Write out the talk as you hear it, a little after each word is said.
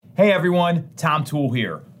Hey everyone, Tom Toole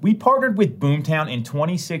here. We partnered with Boomtown in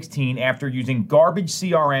 2016 after using garbage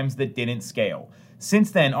CRMs that didn't scale.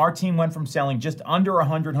 Since then, our team went from selling just under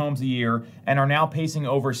 100 homes a year and are now pacing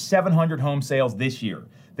over 700 home sales this year.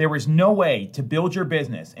 There is no way to build your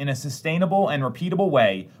business in a sustainable and repeatable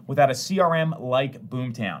way without a CRM like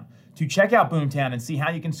Boomtown. To check out Boomtown and see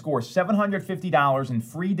how you can score $750 in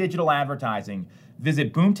free digital advertising,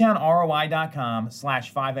 visit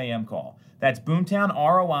boomtownroi.com/5am call. That's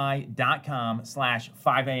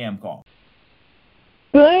boomtownroi.com/5am call.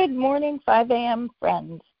 Good morning, 5 a.m.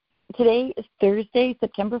 friends. Today is Thursday,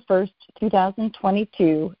 September 1st,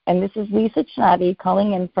 2022, and this is Lisa Chinati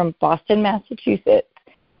calling in from Boston, Massachusetts,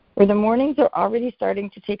 where the mornings are already starting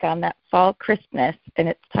to take on that fall crispness, and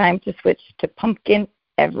it's time to switch to pumpkin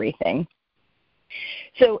everything.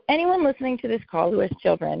 So anyone listening to this call who has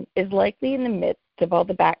children is likely in the midst of all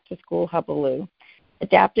the back-to-school hullabaloo,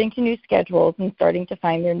 adapting to new schedules and starting to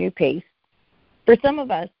find their new pace. For some of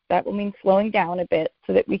us, that will mean slowing down a bit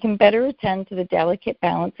so that we can better attend to the delicate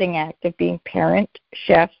balancing act of being parent,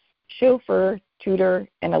 chef, chauffeur, tutor,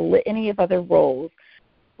 and a litany of other roles.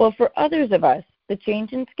 While for others of us, the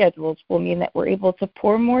change in schedules will mean that we're able to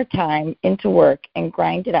pour more time into work and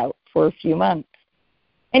grind it out for a few months.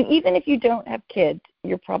 And even if you don't have kids,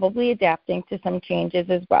 you're probably adapting to some changes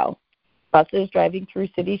as well. Buses driving through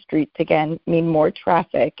city streets again mean more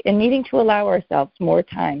traffic and needing to allow ourselves more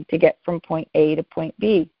time to get from point A to point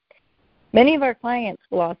B. Many of our clients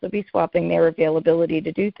will also be swapping their availability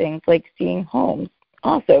to do things like seeing homes,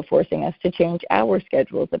 also forcing us to change our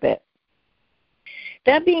schedules a bit.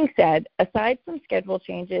 That being said, aside from schedule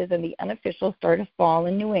changes and the unofficial start of fall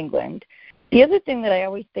in New England, the other thing that I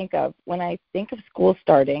always think of when I think of school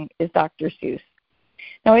starting is Dr. Seuss.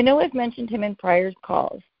 Now, I know I've mentioned him in prior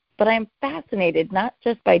calls, but I am fascinated not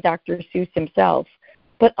just by Dr. Seuss himself,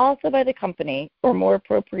 but also by the company, or more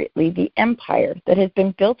appropriately, the empire that has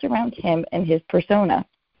been built around him and his persona.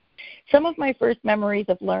 Some of my first memories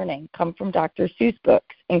of learning come from Dr. Seuss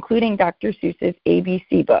books, including Dr. Seuss's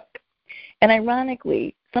ABC book. And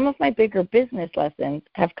ironically, some of my bigger business lessons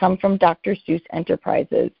have come from Dr. Seuss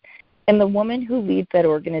Enterprises and the woman who leads that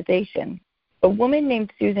organization, a woman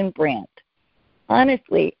named Susan Brandt.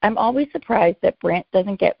 Honestly, I'm always surprised that Brandt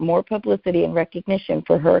doesn't get more publicity and recognition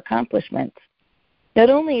for her accomplishments. Not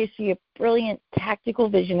only is she a brilliant tactical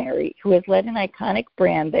visionary who has led an iconic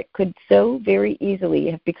brand that could so very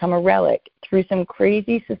easily have become a relic through some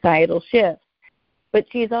crazy societal shifts, but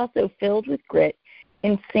she is also filled with grit,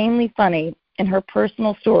 insanely funny, and her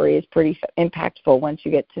personal story is pretty impactful once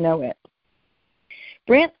you get to know it.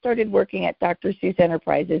 Brandt started working at Dr. Seuss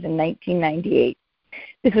Enterprises in 1998.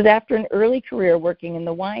 This was after an early career working in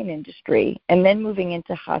the wine industry and then moving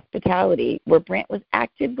into hospitality, where Brandt was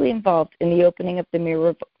actively involved in the opening of the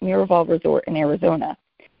Miraval Resort in Arizona.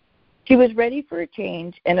 She was ready for a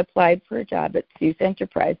change and applied for a job at Seuss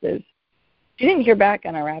Enterprises. She didn't hear back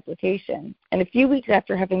on her application, and a few weeks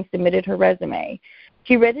after having submitted her resume,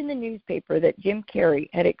 she read in the newspaper that Jim Carrey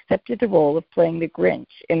had accepted the role of playing the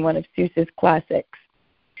Grinch in one of Seuss's classics.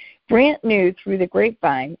 Brandt knew through the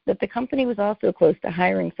grapevine that the company was also close to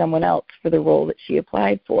hiring someone else for the role that she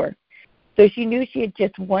applied for. So she knew she had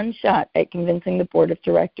just one shot at convincing the board of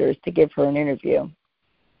directors to give her an interview.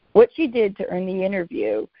 What she did to earn the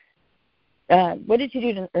interview, what did she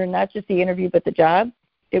do to earn not just the interview but the job?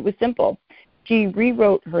 It was simple. She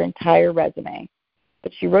rewrote her entire resume,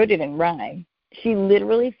 but she wrote it in rhyme. She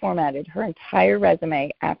literally formatted her entire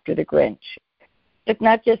resume after the Grinch. It's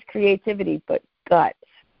not just creativity, but guts.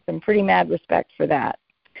 Some pretty mad respect for that.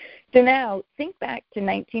 So now, think back to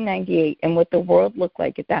 1998 and what the world looked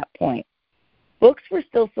like at that point. Books were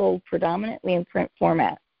still sold predominantly in print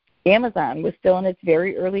format. Amazon was still in its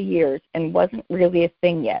very early years and wasn't really a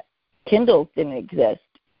thing yet. Kindles didn't exist.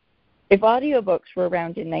 If audiobooks were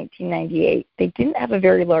around in 1998, they didn't have a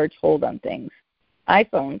very large hold on things.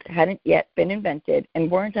 iPhones hadn't yet been invented and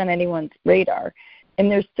weren't on anyone's radar, and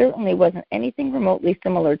there certainly wasn't anything remotely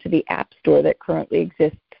similar to the App Store that currently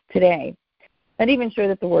exists today. Not even sure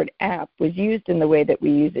that the word app was used in the way that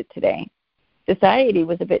we use it today. Society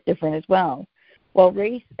was a bit different as well. While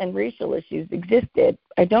race and racial issues existed,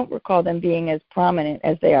 I don't recall them being as prominent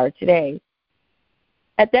as they are today.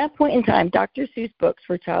 At that point in time, Dr. Seuss books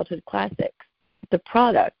were childhood classics. The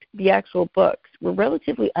product, the actual books, were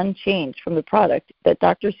relatively unchanged from the product that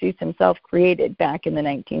Dr. Seuss himself created back in the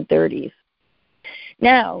 1930s.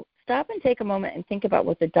 Now, stop and take a moment and think about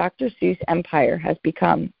what the Dr. Seuss empire has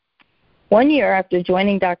become. 1 year after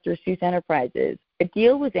joining Dr. Seuss Enterprises, a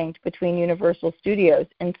deal was inked between Universal Studios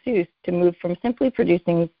and Seuss to move from simply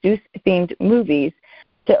producing Seuss-themed movies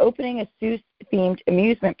to opening a Seuss-themed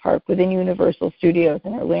amusement park within Universal Studios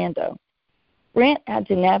in Orlando. Brant had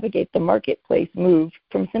to navigate the marketplace move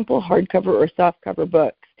from simple hardcover or softcover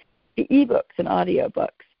books to ebooks and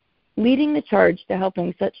audiobooks, leading the charge to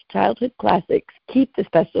helping such childhood classics keep the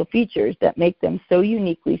special features that make them so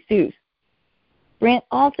uniquely Seuss. Brant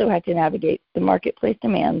also had to navigate the marketplace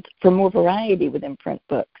demands for more variety within print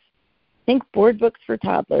books. Think board books for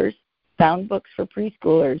toddlers, sound books for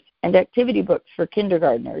preschoolers, and activity books for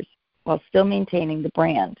kindergartners, while still maintaining the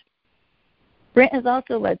brand. Brant has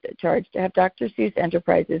also led the charge to have Dr. Seuss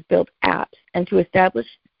Enterprises build apps and to establish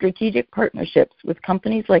strategic partnerships with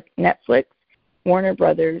companies like Netflix, Warner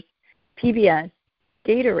Brothers, PBS,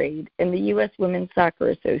 Gatorade, and the U.S. Women's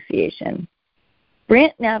Soccer Association.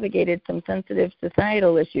 Brant navigated some sensitive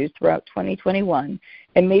societal issues throughout 2021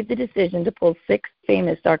 and made the decision to pull 6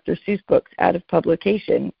 famous Dr. Seuss books out of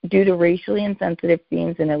publication due to racially insensitive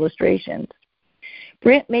themes and illustrations.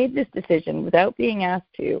 Brant made this decision without being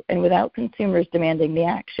asked to and without consumers demanding the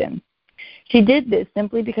action. She did this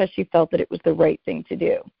simply because she felt that it was the right thing to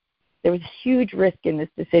do. There was a huge risk in this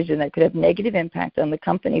decision that could have negative impact on the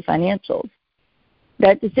company financials.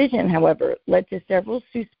 That decision, however, led to several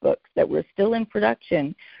Seuss books that were still in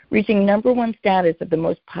production reaching #1 status of the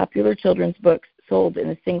most popular children's books sold in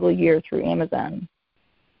a single year through Amazon.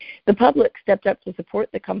 The public stepped up to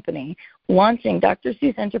support the company, launching Dr.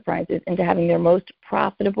 Seuss Enterprises into having their most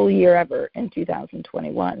profitable year ever in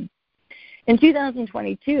 2021. In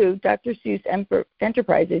 2022, Dr. Seuss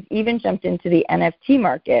Enterprises even jumped into the NFT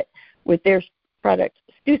market with their product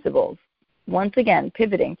Seussibles, once again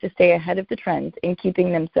pivoting to stay ahead of the trends and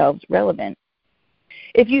keeping themselves relevant.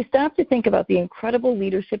 If you stop to think about the incredible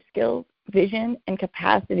leadership skills, vision, and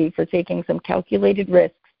capacity for taking some calculated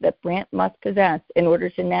risks that Brant must possess in order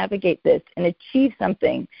to navigate this and achieve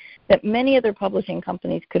something that many other publishing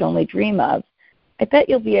companies could only dream of, I bet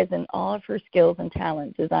you'll be as in awe of her skills and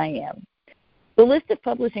talents as I am. The list of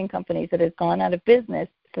publishing companies that has gone out of business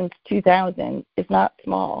since 2000 is not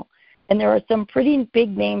small, and there are some pretty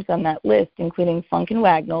big names on that list, including Funk &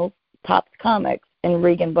 Wagnalls, Topps Comics, and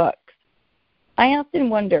Regan Books. I often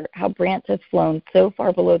wonder how Brant has flown so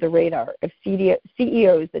far below the radar of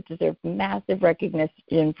CEOs that deserve massive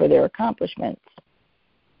recognition for their accomplishments.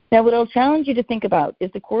 Now, what I'll challenge you to think about is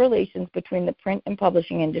the correlations between the print and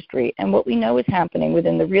publishing industry and what we know is happening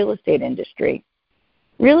within the real estate industry.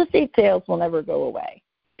 Real estate sales will never go away.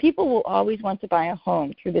 People will always want to buy a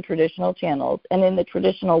home through the traditional channels and in the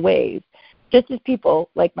traditional ways, just as people,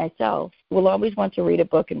 like myself, will always want to read a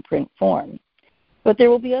book in print form. But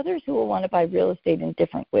there will be others who will want to buy real estate in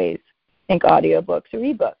different ways. Think audiobooks or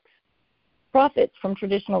ebooks. Profits from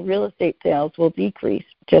traditional real estate sales will decrease,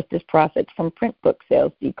 just as profits from print book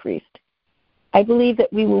sales decreased. I believe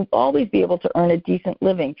that we will always be able to earn a decent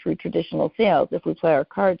living through traditional sales if we play our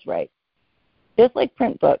cards right. Just like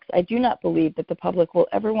print books, I do not believe that the public will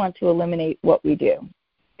ever want to eliminate what we do.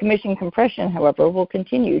 Commission compression, however, will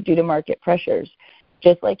continue due to market pressures,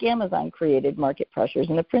 just like Amazon created market pressures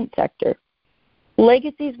in the print sector.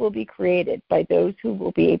 Legacies will be created by those who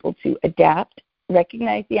will be able to adapt,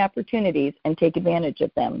 recognize the opportunities, and take advantage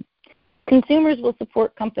of them. Consumers will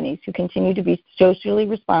support companies who continue to be socially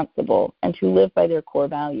responsible and who live by their core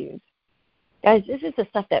values. Guys, this is the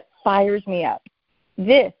stuff that fires me up.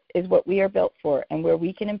 This is what we are built for and where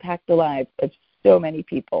we can impact the lives of so many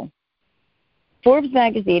people. Forbes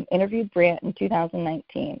magazine interviewed Brant in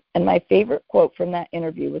 2019, and my favorite quote from that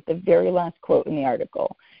interview was the very last quote in the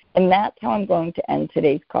article, and that's how I'm going to end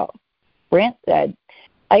today's call. Brant said,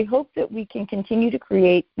 "I hope that we can continue to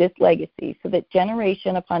create this legacy so that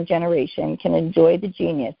generation upon generation can enjoy the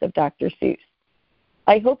genius of Dr. Seuss.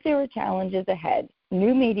 I hope there are challenges ahead,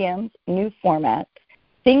 new mediums, new formats,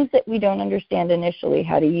 things that we don't understand initially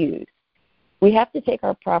how to use. We have to take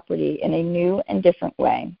our property in a new and different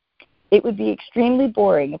way. It would be extremely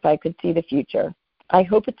boring if I could see the future. I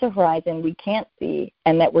hope it's a horizon we can't see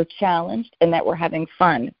and that we're challenged and that we're having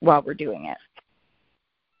fun while we're doing it."